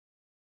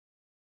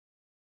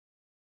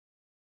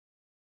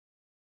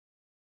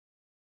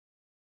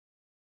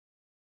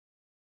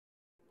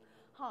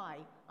Hi,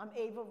 I'm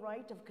Ava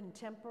Wright of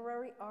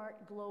Contemporary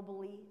Art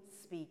Globally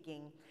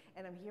Speaking,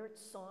 and I'm here at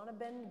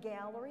Sonnabend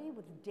Gallery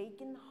with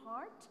Dakin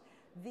Hart,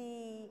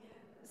 the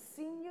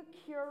Senior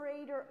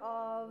Curator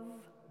of...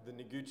 the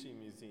Noguchi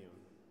Museum.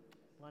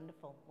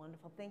 Wonderful,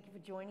 wonderful. Thank you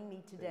for joining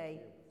me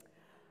today. Thank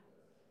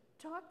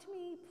you. Talk to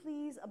me,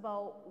 please,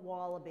 about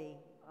Wallaby,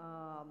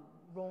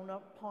 Rona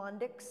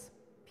Pondik's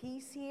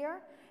piece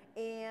here,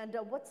 and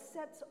what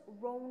sets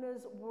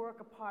Rona's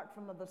work apart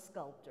from other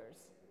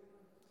sculptors?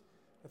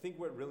 I think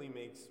what really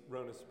makes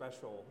Rona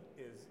special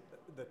is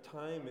the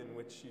time in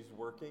which she's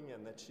working,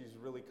 and that she's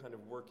really kind of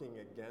working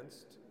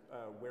against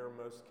where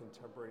most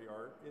contemporary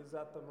art is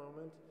at the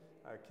moment.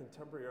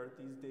 Contemporary art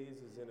these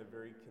days is in a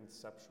very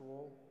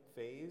conceptual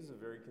phase, a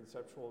very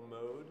conceptual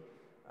mode.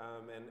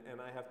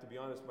 And I have to be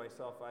honest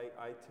myself,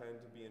 I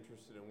tend to be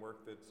interested in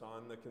work that's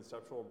on the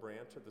conceptual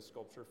branch of the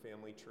sculpture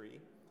family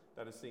tree.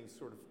 That is things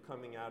sort of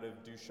coming out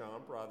of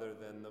Duchamp rather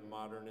than the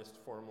modernist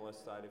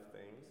formalist side of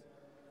things.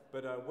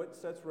 But what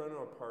sets Rona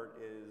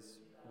apart is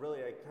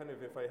really,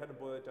 if I had to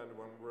boil it down to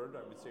one word,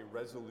 I would say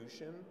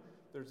resolution.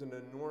 There's an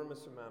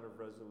enormous amount of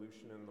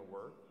resolution in the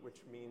work,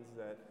 which means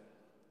that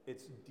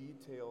it's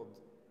detailed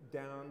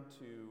down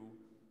to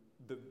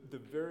the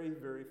very,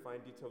 very fine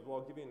details. Well,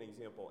 I'll give you an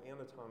example.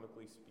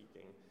 Anatomically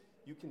speaking,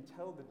 you can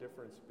tell the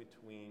difference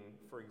between,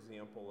 for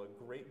example,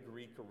 a great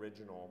Greek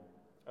original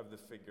of the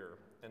figure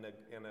and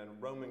a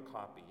Roman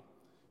copy,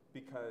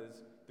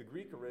 because the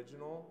Greek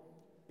original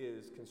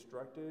is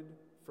constructed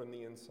from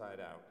the inside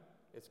out.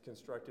 It's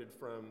constructed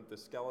from the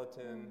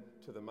skeleton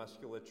to the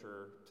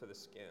musculature to the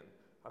skin.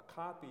 A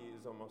copy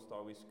is almost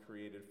always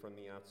created from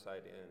the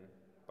outside in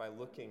by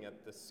looking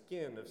at the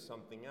skin of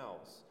something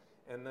else.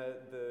 And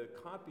the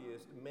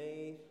copyist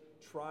may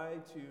try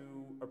to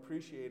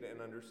appreciate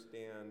and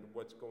understand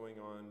what's going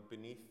on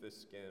beneath the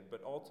skin,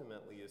 but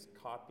ultimately is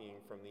copying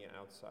from the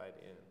outside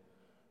in.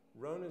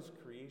 Rona's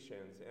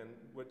creations, and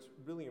what's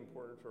really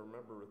important to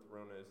remember with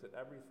Rona is that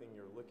everything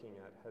you're looking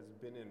at has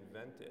been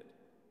invented.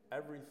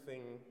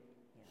 Everything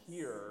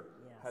here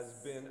has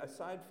been,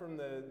 aside from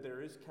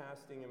there is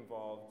casting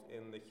involved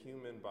in the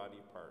human body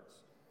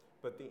parts,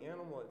 but the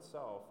animal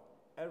itself,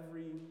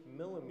 every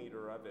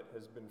millimeter of it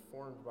has been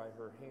formed by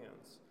her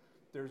hands.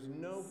 There's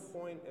no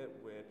point at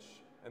which,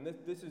 and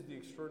this is the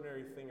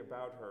extraordinary thing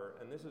about her,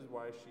 and this is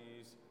why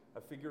she's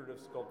a figurative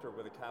sculptor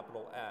with a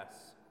capital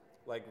S,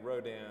 like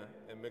Rodin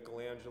and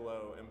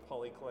Michelangelo and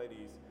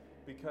Polykleides,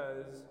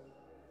 because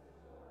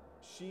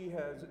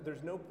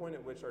there's no point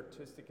at which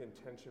artistic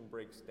intention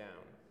breaks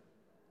down.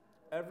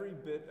 Every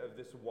bit of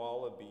this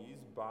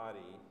wallaby's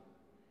body,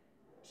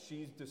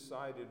 she's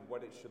decided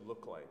what it should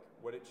look like,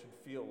 what it should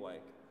feel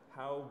like,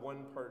 how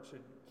one part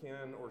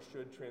can or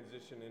should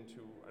transition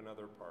into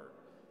another part.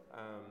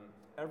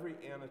 Every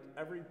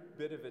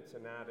bit of its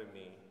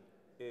anatomy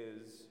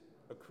is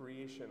a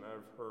creation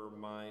of her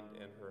mind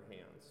and her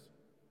hands.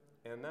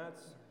 And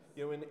that's,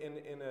 in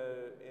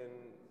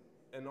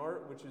an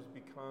art which has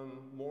become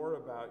more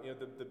about,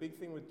 the big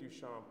thing with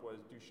Duchamp was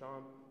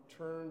Duchamp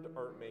turned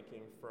art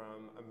making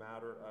from a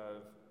matter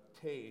of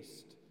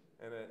taste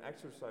and an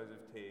exercise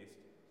of taste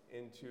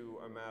into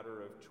a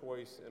matter of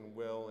choice and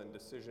will and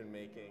decision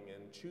making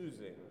and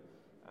choosing.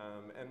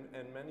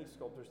 And many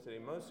sculptors today,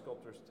 most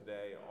sculptors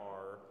today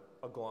are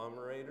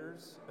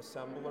agglomerators,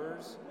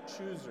 assemblers,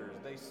 choosers.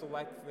 They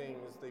select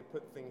things, they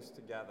put things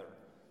together.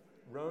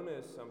 Rona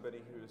is somebody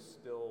who is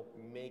still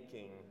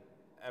making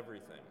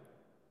everything.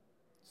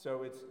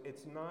 So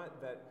it's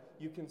not that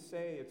you can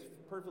say, it's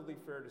perfectly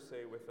fair to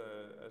say with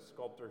a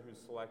sculptor who's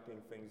selecting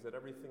things that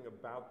everything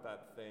about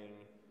that thing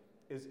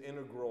is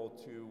integral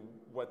to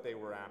what they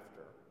were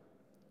after.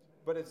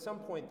 But at some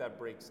point that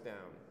breaks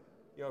down.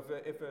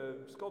 If a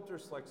sculptor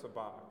selects a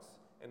box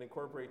and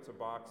incorporates a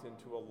box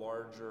into a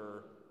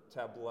larger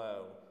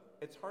tableau,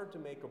 it's hard to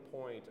make a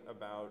point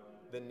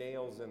about the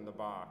nails in the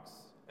box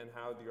and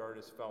how the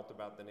artist felt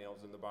about the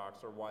nails in the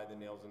box or why the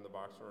nails in the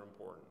box are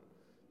important.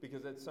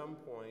 Because at some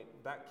point,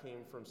 that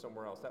came from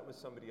somewhere else. That was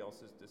somebody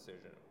else's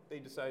decision. They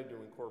decided to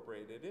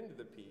incorporate it into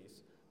the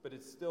piece, but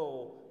it's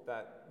still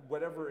that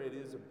whatever it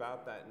is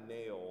about that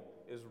nail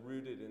is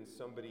rooted in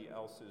somebody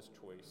else's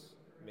choice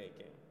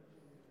making.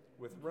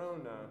 With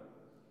Rona,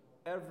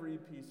 every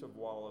piece of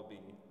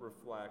Wallaby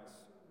reflects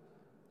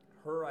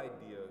her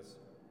ideas,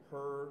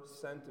 her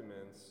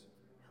sentiments,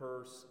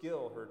 her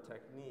skill, her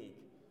technique,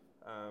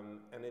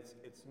 and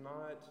it's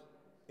not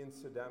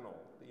incidental.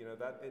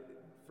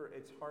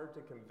 It's hard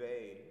to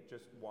convey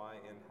just why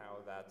and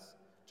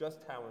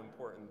how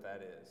important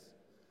that is.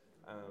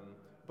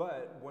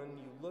 But when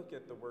you look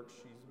at the work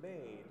she's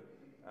made,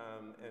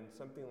 and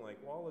something like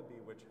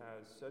Wallaby, which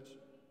has such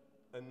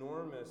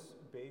enormous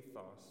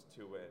bathos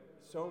to it,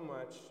 so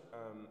much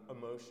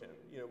emotion,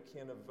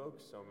 can evoke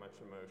so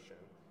much emotion,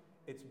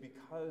 it's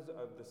because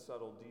of the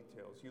subtle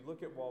details. You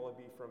look at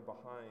Wallaby from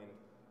behind,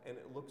 and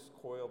it looks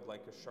coiled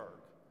like a shark.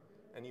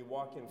 And you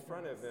walk in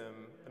front of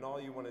him, and all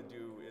you want to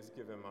do is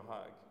give him a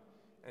hug.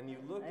 And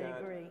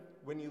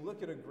when you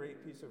look at a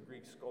great piece of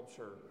Greek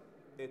sculpture,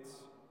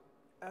 it's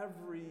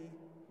every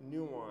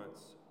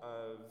nuance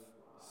of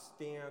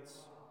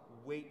stance,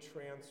 weight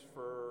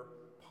transfer,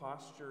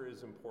 posture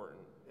is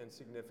important and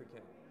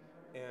significant.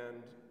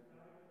 And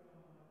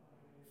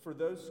for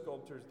those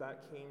sculptors,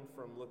 that came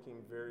from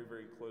looking very,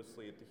 very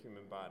closely at the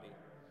human body.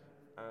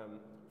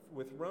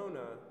 With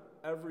Rona,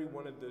 every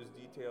one of those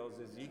details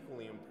is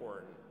equally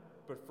important,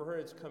 but for her,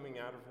 it's coming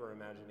out of her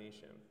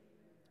imagination.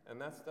 And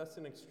that's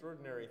an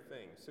extraordinary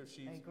thing. So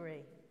I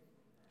agree.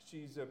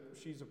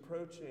 She's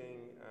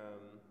approaching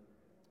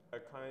a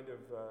kind of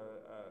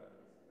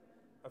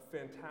a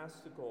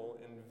fantastical,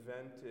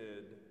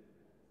 invented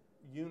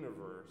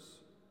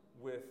universe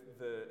with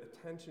the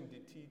attention to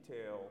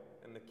detail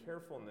and the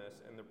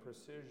carefulness and the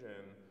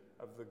precision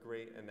of the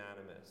great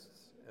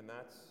anatomists. And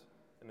that's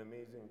an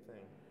amazing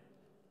thing.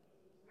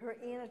 Her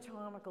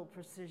anatomical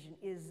precision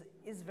is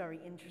very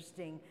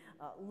interesting.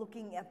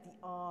 Looking at the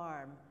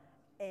arm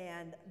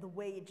and the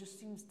way it just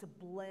seems to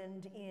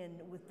blend in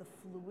with the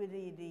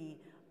fluidity,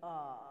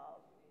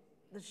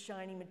 the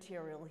shiny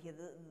material here,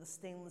 the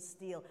stainless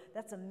steel.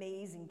 That's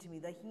amazing to me.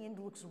 The hand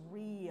looks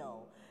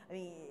real. I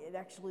mean, it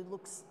actually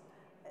looks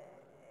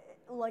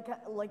like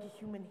a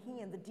human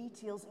hand. The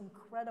detail's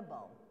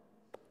incredible.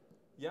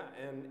 Yeah,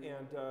 and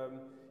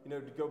you know,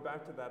 to go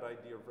back to that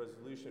idea of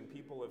resolution,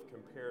 people have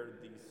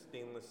compared these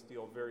stainless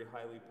steel, very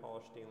highly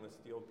polished stainless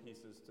steel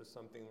pieces to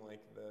something like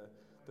the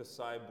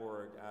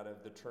cyborg out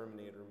of the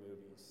Terminator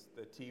movies,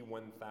 the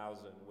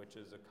T-1000, which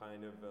is a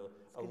kind of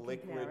a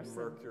liquid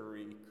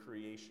mercury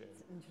creation.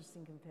 It's an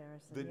interesting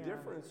comparison. The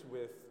difference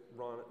with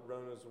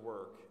Rona's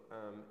work,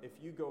 if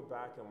you go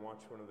back and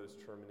watch one of those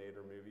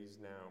Terminator movies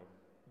now,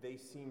 they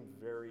seem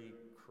very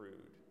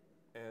crude.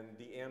 And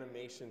the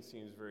animation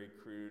seems very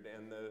crude,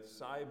 and the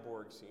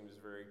cyborg seems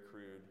very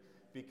crude,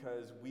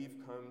 because we've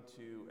come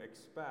to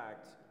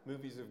expect,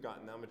 movies have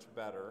gotten that much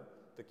better,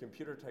 the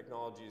computer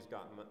technology has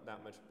gotten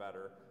that much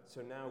better,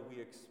 so now we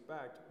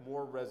expect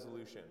more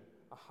resolution,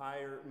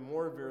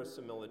 more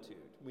verisimilitude.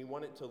 We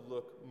want it to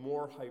look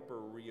more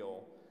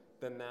hyper-real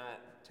than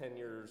that 10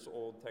 years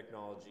old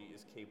technology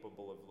is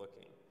capable of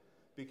looking.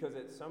 Because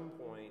at some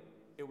point,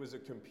 it was a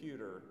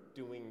computer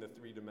doing the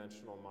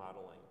three-dimensional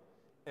modeling.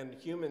 And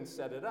humans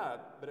set it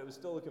up, but it was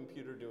still a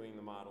computer doing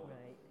the modeling.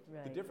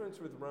 Right. The difference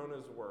with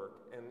Rona's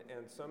work,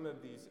 and some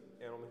of these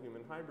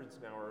animal-human hybrids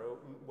now are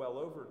well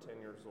over 10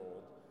 years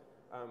old,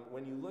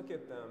 when you look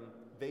at them,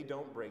 they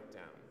don't break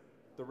down.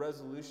 The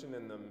resolution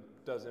in them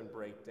doesn't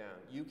break down.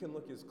 You can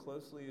look as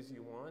closely as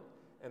you want,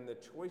 and the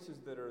choices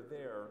that are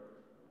there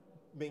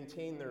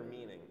maintain their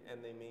meaning,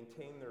 and they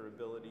maintain their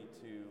ability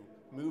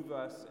to move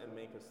us and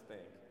make us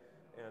think.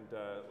 And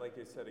like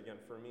I said, again,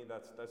 for me,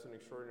 that's an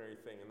extraordinary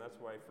thing. And that's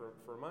why,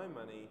 for my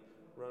money,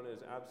 Rona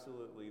is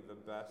absolutely the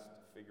best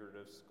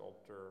figurative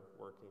sculptor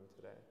working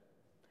today.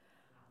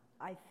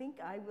 I think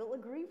I will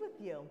agree with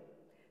you.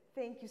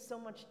 Thank you so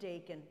much,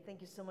 Dakin.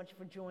 Thank you so much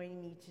for joining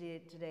me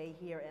today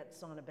here at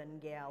Sonnabend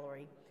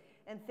Gallery.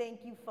 And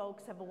thank you,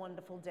 folks. Have a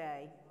wonderful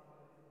day.